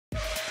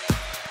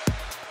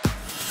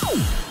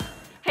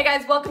Hey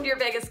guys, welcome to your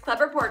Vegas Club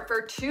Report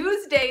for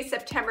Tuesday,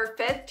 September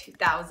 5th,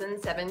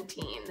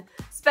 2017.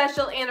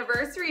 Special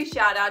anniversary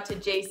shout out to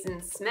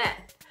Jason Smith.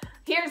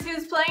 Here's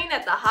who's playing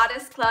at the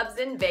hottest clubs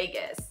in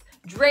Vegas.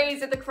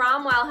 Dre's at the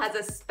Cromwell has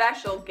a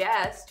special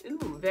guest.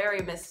 Ooh,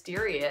 very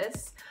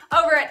mysterious.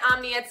 Over at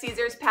Omni at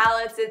Caesars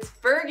Palace, it's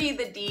Fergie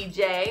the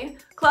DJ.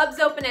 Clubs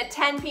open at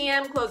 10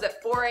 p.m., close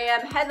at 4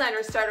 a.m.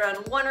 Headliners start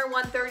around 1 or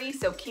 1:30,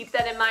 so keep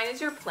that in mind as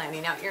you're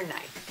planning out your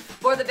night.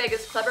 For the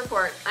Vegas Club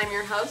Report, I'm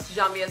your host,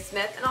 Jean-Via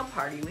Smith, and I'll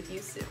party with you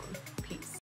soon.